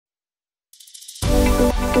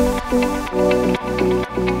Hello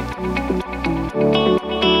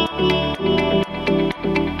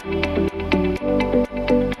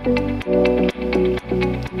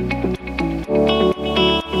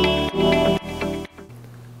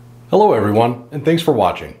everyone, and thanks for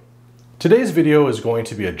watching. Today's video is going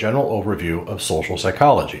to be a general overview of social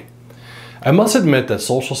psychology. I must admit that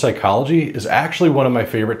social psychology is actually one of my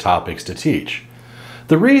favorite topics to teach.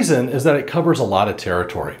 The reason is that it covers a lot of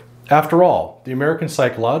territory. After all, the American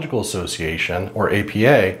Psychological Association, or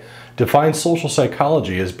APA, defines social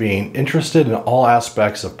psychology as being interested in all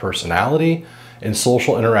aspects of personality and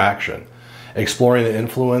social interaction, exploring the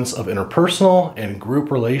influence of interpersonal and group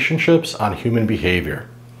relationships on human behavior.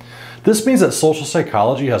 This means that social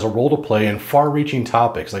psychology has a role to play in far-reaching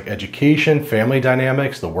topics like education, family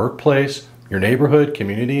dynamics, the workplace, your neighborhood,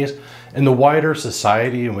 communities, and the wider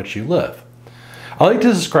society in which you live. I like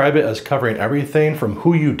to describe it as covering everything from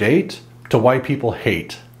who you date to why people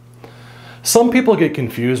hate. Some people get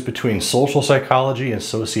confused between social psychology and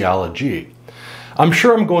sociology. I'm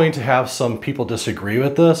sure I'm going to have some people disagree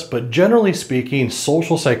with this, but generally speaking,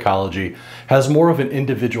 social psychology has more of an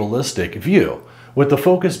individualistic view, with the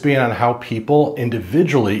focus being on how people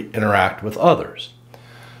individually interact with others.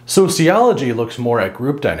 Sociology looks more at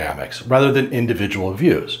group dynamics rather than individual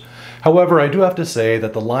views. However, I do have to say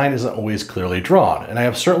that the line isn't always clearly drawn, and I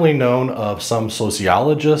have certainly known of some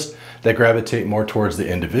sociologists that gravitate more towards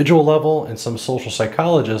the individual level and some social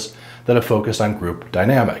psychologists that have focused on group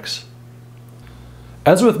dynamics.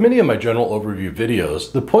 As with many of my general overview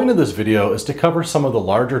videos, the point of this video is to cover some of the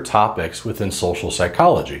larger topics within social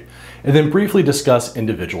psychology, and then briefly discuss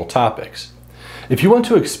individual topics. If you want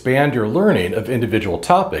to expand your learning of individual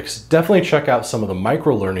topics, definitely check out some of the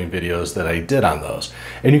micro-learning videos that I did on those,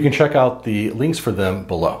 and you can check out the links for them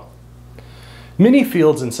below. Many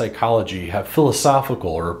fields in psychology have philosophical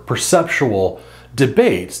or perceptual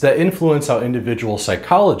debates that influence how individual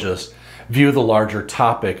psychologists view the larger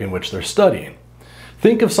topic in which they're studying.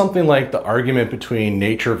 Think of something like the argument between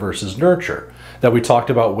nature versus nurture that we talked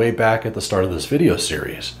about way back at the start of this video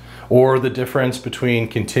series, or the difference between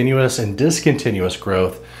continuous and discontinuous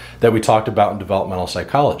growth that we talked about in developmental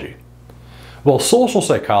psychology. Well, social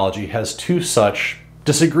psychology has two such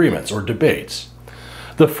disagreements or debates.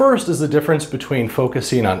 The first is the difference between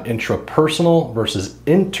focusing on intrapersonal versus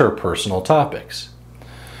interpersonal topics.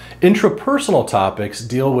 Intrapersonal topics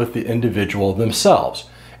deal with the individual themselves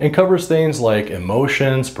and covers things like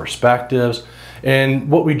emotions, perspectives, and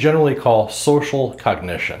what we generally call social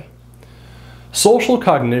cognition. Social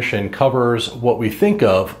cognition covers what we think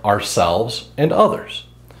of ourselves and others.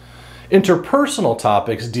 Interpersonal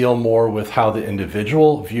topics deal more with how the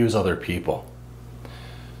individual views other people.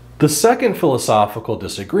 The second philosophical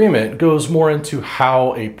disagreement goes more into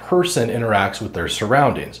how a person interacts with their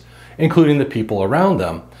surroundings, including the people around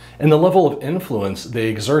them, and the level of influence they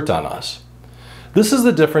exert on us. This is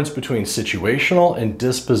the difference between situational and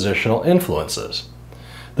dispositional influences.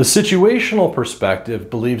 The situational perspective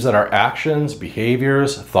believes that our actions,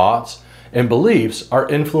 behaviors, thoughts, and beliefs are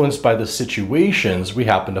influenced by the situations we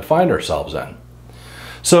happen to find ourselves in.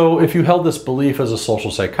 So if you held this belief as a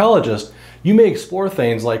social psychologist, you may explore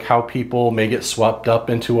things like how people may get swept up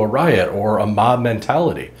into a riot or a mob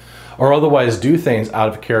mentality, or otherwise do things out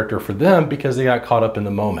of character for them because they got caught up in the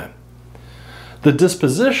moment. The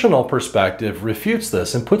dispositional perspective refutes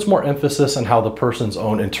this and puts more emphasis on how the person's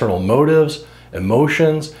own internal motives,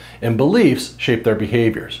 emotions, and beliefs shape their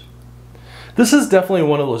behaviors. This is definitely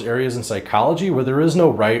one of those areas in psychology where there is no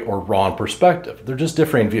right or wrong perspective. They're just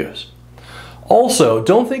differing views. Also,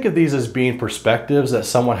 don't think of these as being perspectives that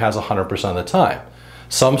someone has 100% of the time.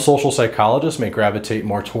 Some social psychologists may gravitate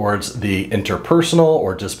more towards the interpersonal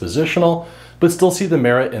or dispositional, but still see the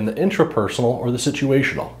merit in the intrapersonal or the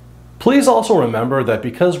situational. Please also remember that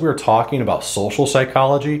because we're talking about social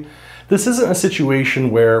psychology, this isn't a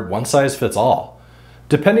situation where one size fits all.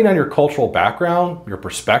 Depending on your cultural background, your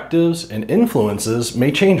perspectives and influences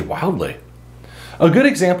may change wildly. A good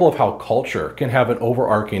example of how culture can have an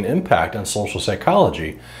overarching impact on social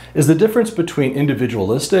psychology is the difference between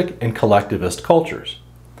individualistic and collectivist cultures.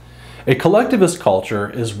 A collectivist culture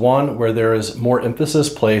is one where there is more emphasis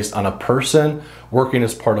placed on a person working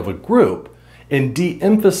as part of a group and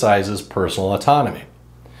de-emphasizes personal autonomy.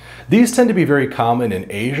 These tend to be very common in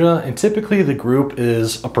Asia, and typically the group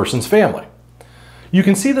is a person's family. You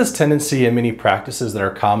can see this tendency in many practices that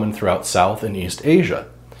are common throughout South and East Asia.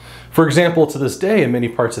 For example, to this day in many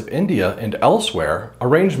parts of India and elsewhere,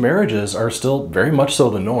 arranged marriages are still very much so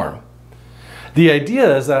the norm. The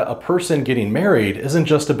idea is that a person getting married isn't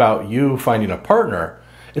just about you finding a partner,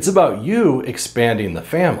 it's about you expanding the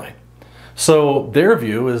family. So their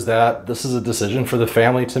view is that this is a decision for the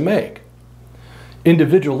family to make.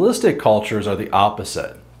 Individualistic cultures are the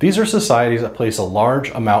opposite. These are societies that place a large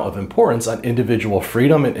amount of importance on individual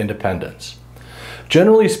freedom and independence.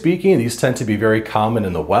 Generally speaking, these tend to be very common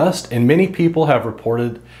in the West, and many people have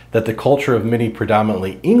reported that the culture of many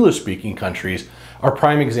predominantly English-speaking countries are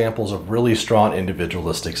prime examples of really strong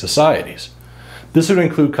individualistic societies. This would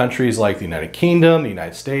include countries like the United Kingdom, the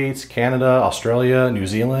United States, Canada, Australia, New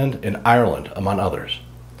Zealand, and Ireland, among others.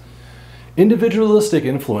 Individualistic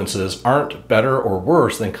influences aren't better or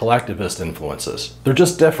worse than collectivist influences. They're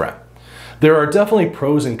just different. There are definitely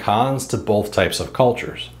pros and cons to both types of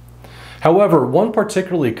cultures. However, one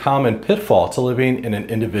particularly common pitfall to living in an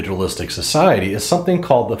individualistic society is something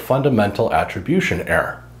called the fundamental attribution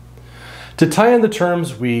error. To tie in the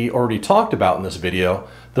terms we already talked about in this video,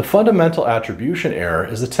 the fundamental attribution error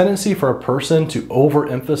is the tendency for a person to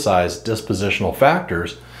overemphasize dispositional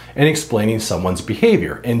factors in explaining someone's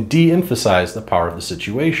behavior and de-emphasize the power of the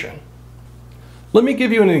situation. Let me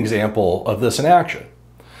give you an example of this in action.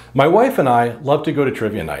 My wife and I love to go to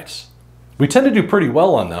trivia nights. We tend to do pretty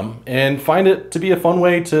well on them and find it to be a fun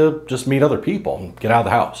way to just meet other people and get out of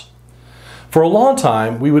the house. For a long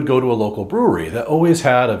time, we would go to a local brewery that always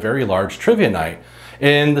had a very large trivia night,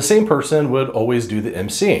 and the same person would always do the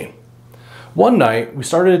emceeing. One night, we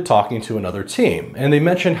started talking to another team, and they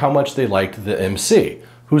mentioned how much they liked the MC,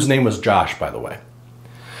 whose name was Josh, by the way.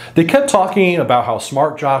 They kept talking about how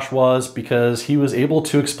smart Josh was because he was able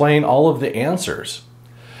to explain all of the answers.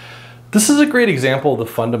 This is a great example of the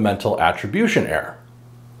fundamental attribution error.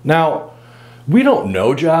 Now, we don't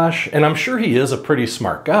know Josh, and I'm sure he is a pretty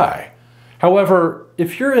smart guy. However,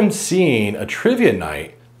 if you're emceeing a trivia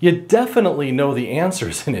night, you definitely know the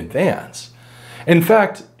answers in advance. In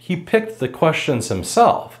fact, he picked the questions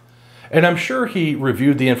himself, and I'm sure he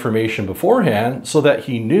reviewed the information beforehand so that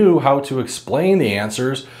he knew how to explain the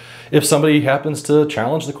answers if somebody happens to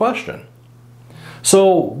challenge the question.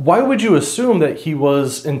 So why would you assume that he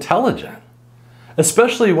was intelligent,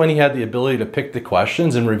 especially when he had the ability to pick the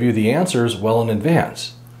questions and review the answers well in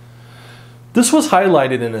advance? This was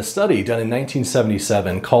highlighted in a study done in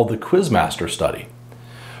 1977 called the Quizmaster study.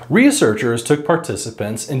 Researchers took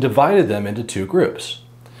participants and divided them into two groups.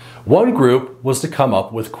 One group was to come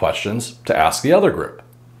up with questions to ask the other group.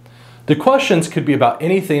 The questions could be about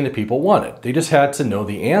anything that people wanted. They just had to know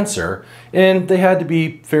the answer, and they had to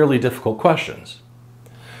be fairly difficult questions.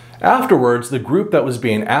 Afterwards, the group that was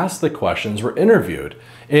being asked the questions were interviewed,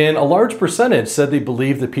 and a large percentage said they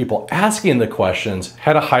believed the people asking the questions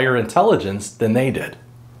had a higher intelligence than they did.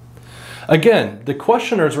 Again, the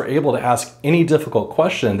questioners were able to ask any difficult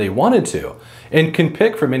question they wanted to, and can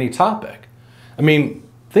pick from any topic. I mean,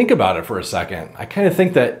 think about it for a second. I kind of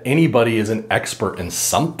think that anybody is an expert in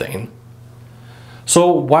something.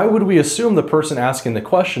 So why would we assume the person asking the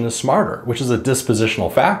question is smarter, which is a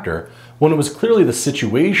dispositional factor, when it was clearly the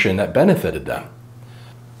situation that benefited them?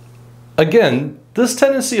 Again, this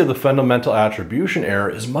tendency of the fundamental attribution error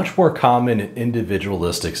is much more common in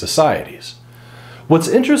individualistic societies. What's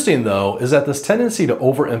interesting, though, is that this tendency to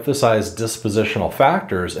overemphasize dispositional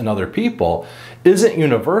factors in other people isn't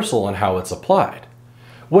universal in how it's applied.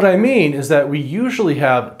 What I mean is that we usually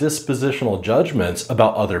have dispositional judgments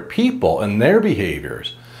about other people and their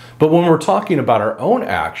behaviors, but when we're talking about our own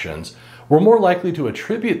actions, we're more likely to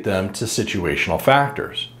attribute them to situational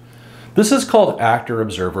factors. This is called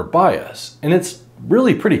actor-observer bias, and it's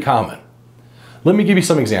really pretty common. Let me give you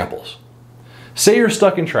some examples. Say you're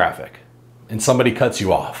stuck in traffic and somebody cuts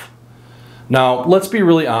you off. Now, let's be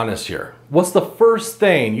really honest here. What's the first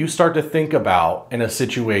thing you start to think about in a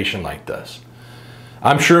situation like this?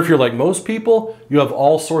 I'm sure if you're like most people, you have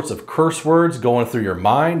all sorts of curse words going through your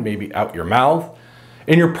mind, maybe out your mouth,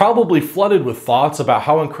 and you're probably flooded with thoughts about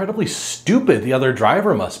how incredibly stupid the other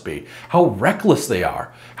driver must be, how reckless they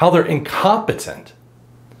are, how they're incompetent.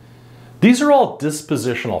 These are all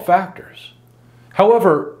dispositional factors.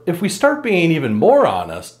 However, if we start being even more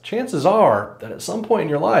honest, chances are that at some point in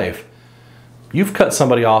your life, you've cut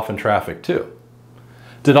somebody off in traffic too.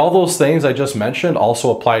 Did all those things I just mentioned also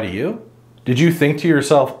apply to you? Did you think to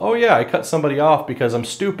yourself, oh yeah, I cut somebody off because I'm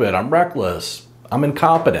stupid, I'm reckless, I'm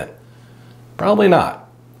incompetent? Probably not.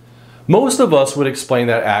 Most of us would explain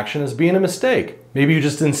that action as being a mistake. Maybe you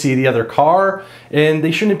just didn't see the other car and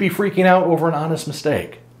they shouldn't be freaking out over an honest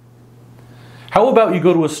mistake. How about you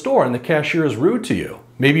go to a store and the cashier is rude to you?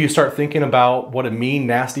 Maybe you start thinking about what a mean,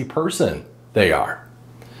 nasty person they are.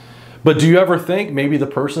 But do you ever think maybe the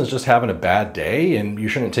person is just having a bad day and you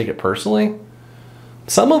shouldn't take it personally?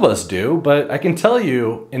 Some of us do, but I can tell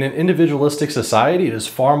you in an individualistic society, it is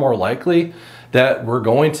far more likely that we're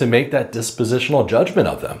going to make that dispositional judgment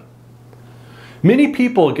of them. Many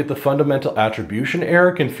people get the fundamental attribution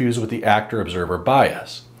error confused with the actor-observer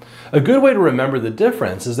bias. A good way to remember the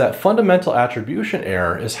difference is that fundamental attribution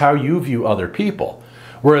error is how you view other people,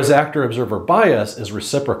 whereas actor-observer bias is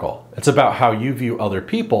reciprocal. It's about how you view other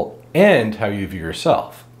people and how you view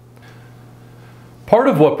yourself. Part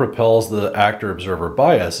of what propels the actor-observer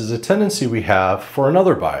bias is a tendency we have for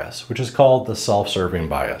another bias, which is called the self-serving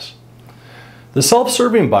bias. The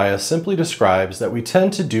self-serving bias simply describes that we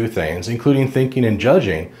tend to do things, including thinking and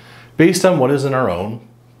judging, based on what is in our own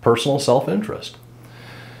personal self-interest.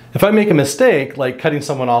 If I make a mistake, like cutting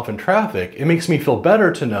someone off in traffic, it makes me feel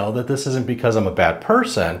better to know that this isn't because I'm a bad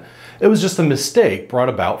person, it was just a mistake brought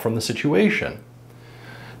about from the situation.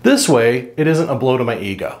 This way, it isn't a blow to my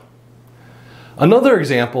ego. Another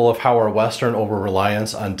example of how our Western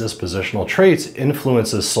over-reliance on dispositional traits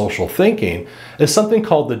influences social thinking is something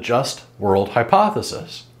called the just world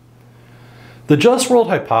hypothesis. The just world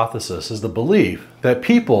hypothesis is the belief that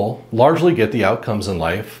people largely get the outcomes in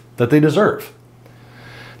life that they deserve.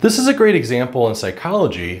 This is a great example in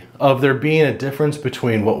psychology of there being a difference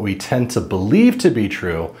between what we tend to believe to be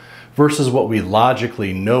true versus what we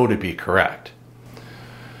logically know to be correct.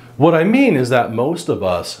 What I mean is that most of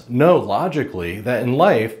us know logically that in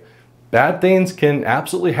life, bad things can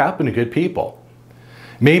absolutely happen to good people.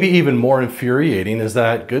 Maybe even more infuriating is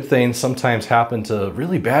that good things sometimes happen to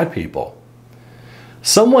really bad people.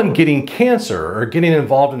 Someone getting cancer or getting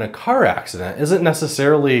involved in a car accident isn't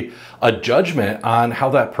necessarily a judgment on how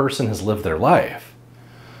that person has lived their life.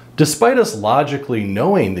 Despite us logically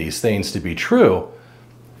knowing these things to be true,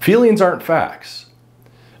 feelings aren't facts.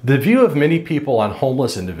 The view of many people on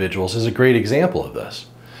homeless individuals is a great example of this.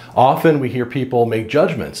 Often we hear people make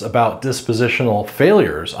judgments about dispositional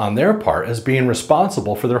failures on their part as being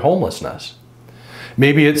responsible for their homelessness.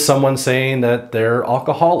 Maybe it's someone saying that they're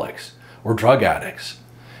alcoholics or drug addicts.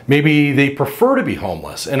 Maybe they prefer to be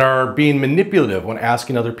homeless and are being manipulative when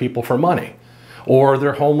asking other people for money. Or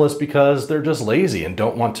they're homeless because they're just lazy and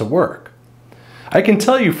don't want to work. I can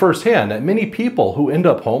tell you firsthand that many people who end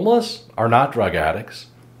up homeless are not drug addicts,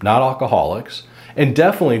 not alcoholics, and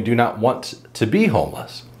definitely do not want to be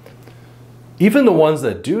homeless. Even the ones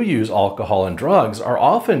that do use alcohol and drugs are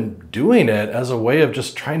often doing it as a way of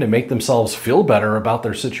just trying to make themselves feel better about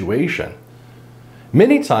their situation.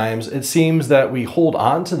 Many times it seems that we hold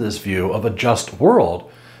on to this view of a just world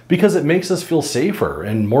because it makes us feel safer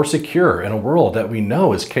and more secure in a world that we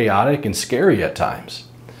know is chaotic and scary at times.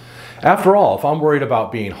 After all, if I'm worried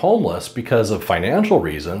about being homeless because of financial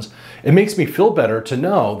reasons, it makes me feel better to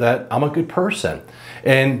know that I'm a good person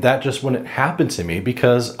and that just wouldn't happen to me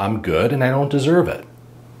because I'm good and I don't deserve it.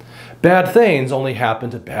 Bad things only happen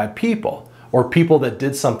to bad people or people that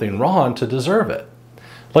did something wrong to deserve it.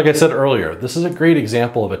 Like I said earlier, this is a great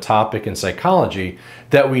example of a topic in psychology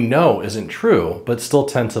that we know isn't true, but still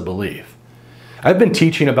tend to believe. I've been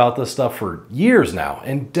teaching about this stuff for years now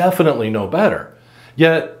and definitely know better.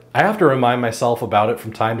 Yet, I have to remind myself about it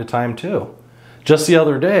from time to time too. Just the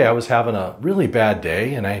other day, I was having a really bad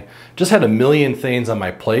day and I just had a million things on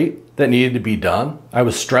my plate that needed to be done. I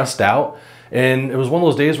was stressed out and it was one of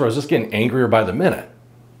those days where I was just getting angrier by the minute.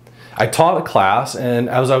 I taught a class, and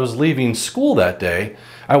as I was leaving school that day,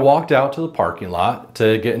 I walked out to the parking lot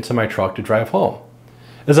to get into my truck to drive home.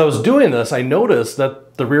 As I was doing this, I noticed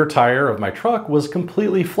that the rear tire of my truck was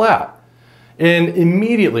completely flat. And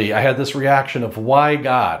immediately I had this reaction of, why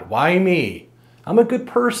God? Why me? I'm a good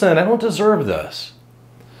person. I don't deserve this.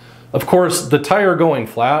 Of course, the tire going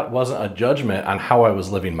flat wasn't a judgment on how I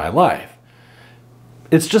was living my life.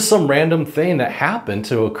 It's just some random thing that happened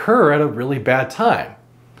to occur at a really bad time.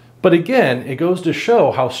 But again, it goes to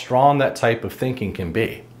show how strong that type of thinking can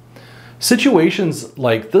be. Situations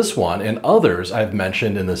like this one and others I've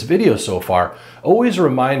mentioned in this video so far always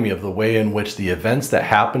remind me of the way in which the events that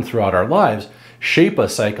happen throughout our lives shape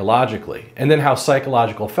us psychologically, and then how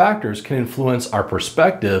psychological factors can influence our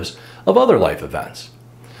perspectives of other life events.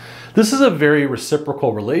 This is a very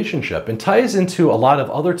reciprocal relationship and ties into a lot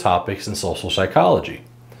of other topics in social psychology.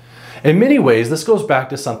 In many ways, this goes back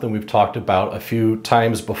to something we've talked about a few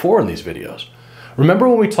times before in these videos. Remember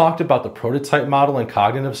when we talked about the prototype model in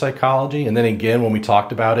cognitive psychology, and then again when we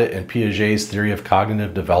talked about it in Piaget's theory of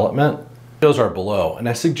cognitive development? Those are below, and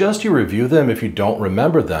I suggest you review them if you don't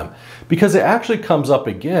remember them, because it actually comes up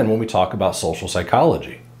again when we talk about social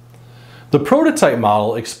psychology. The prototype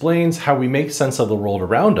model explains how we make sense of the world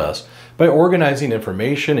around us by organizing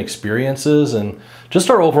information, experiences, and just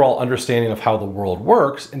our overall understanding of how the world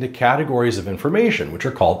works into categories of information, which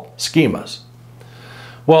are called schemas.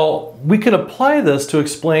 Well, we can apply this to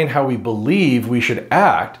explain how we believe we should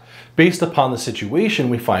act based upon the situation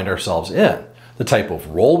we find ourselves in, the type of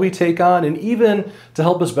role we take on, and even to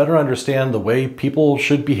help us better understand the way people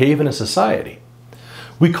should behave in a society.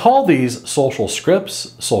 We call these social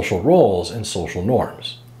scripts, social roles, and social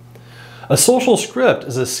norms. A social script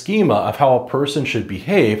is a schema of how a person should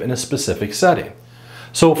behave in a specific setting.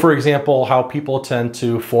 So, for example, how people tend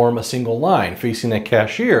to form a single line facing a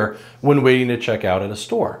cashier when waiting to check out at a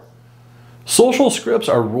store. Social scripts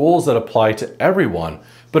are rules that apply to everyone,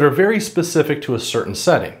 but are very specific to a certain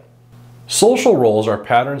setting. Social roles are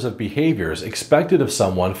patterns of behaviors expected of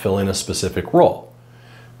someone filling a specific role.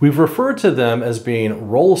 We've referred to them as being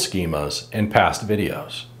role schemas in past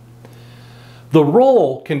videos. The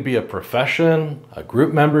role can be a profession, a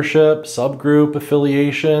group membership, subgroup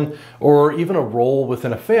affiliation, or even a role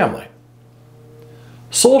within a family.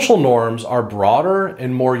 Social norms are broader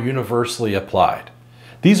and more universally applied.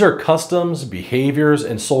 These are customs, behaviors,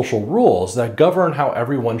 and social rules that govern how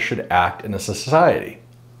everyone should act in a society.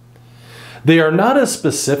 They are not as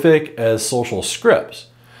specific as social scripts.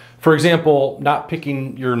 For example, not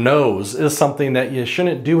picking your nose is something that you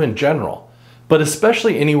shouldn't do in general, but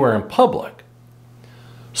especially anywhere in public.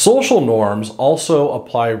 Social norms also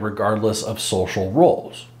apply regardless of social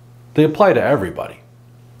roles. They apply to everybody.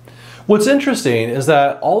 What's interesting is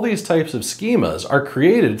that all these types of schemas are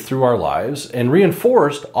created through our lives and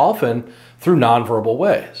reinforced often through nonverbal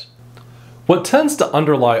ways. What tends to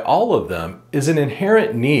underlie all of them is an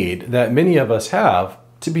inherent need that many of us have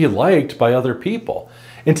to be liked by other people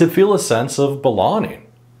and to feel a sense of belonging.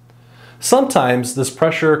 Sometimes this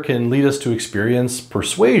pressure can lead us to experience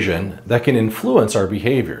persuasion that can influence our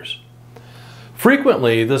behaviors.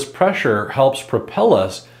 Frequently, this pressure helps propel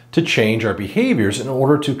us to change our behaviors in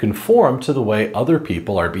order to conform to the way other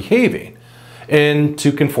people are behaving and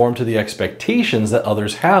to conform to the expectations that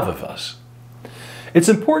others have of us. It's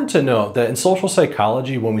important to note that in social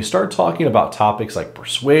psychology, when we start talking about topics like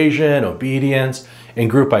persuasion, obedience, and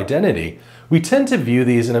group identity, we tend to view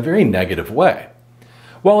these in a very negative way.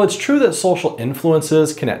 While it's true that social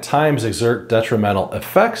influences can at times exert detrimental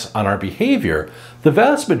effects on our behavior, the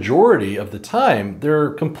vast majority of the time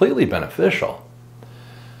they're completely beneficial.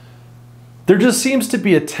 There just seems to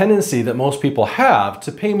be a tendency that most people have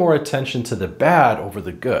to pay more attention to the bad over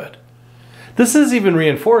the good. This is even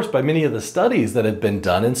reinforced by many of the studies that have been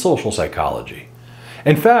done in social psychology.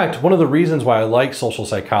 In fact, one of the reasons why I like social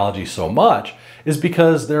psychology so much is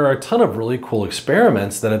because there are a ton of really cool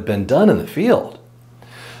experiments that have been done in the field.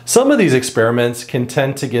 Some of these experiments can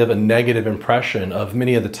tend to give a negative impression of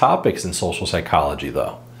many of the topics in social psychology,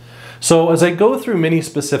 though. So as I go through many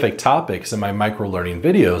specific topics in my microlearning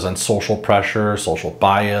videos on social pressure, social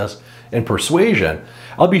bias, and persuasion,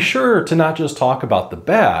 I'll be sure to not just talk about the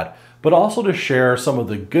bad, but also to share some of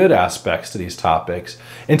the good aspects to these topics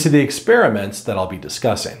and to the experiments that I'll be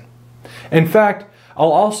discussing. In fact,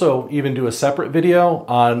 I'll also even do a separate video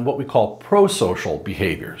on what we call pro-social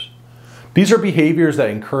behaviors. These are behaviors that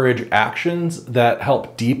encourage actions that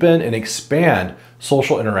help deepen and expand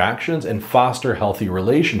social interactions and foster healthy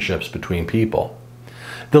relationships between people.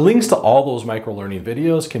 The links to all those microlearning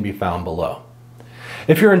videos can be found below.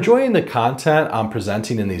 If you're enjoying the content I'm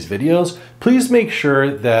presenting in these videos, please make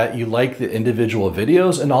sure that you like the individual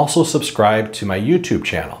videos and also subscribe to my YouTube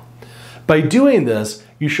channel. By doing this,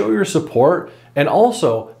 you show your support and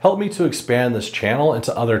also help me to expand this channel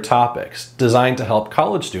into other topics designed to help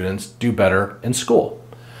college students do better in school.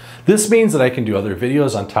 This means that I can do other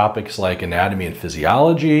videos on topics like anatomy and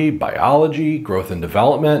physiology, biology, growth and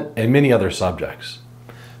development, and many other subjects.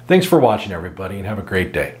 Thanks for watching, everybody, and have a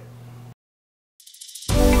great day.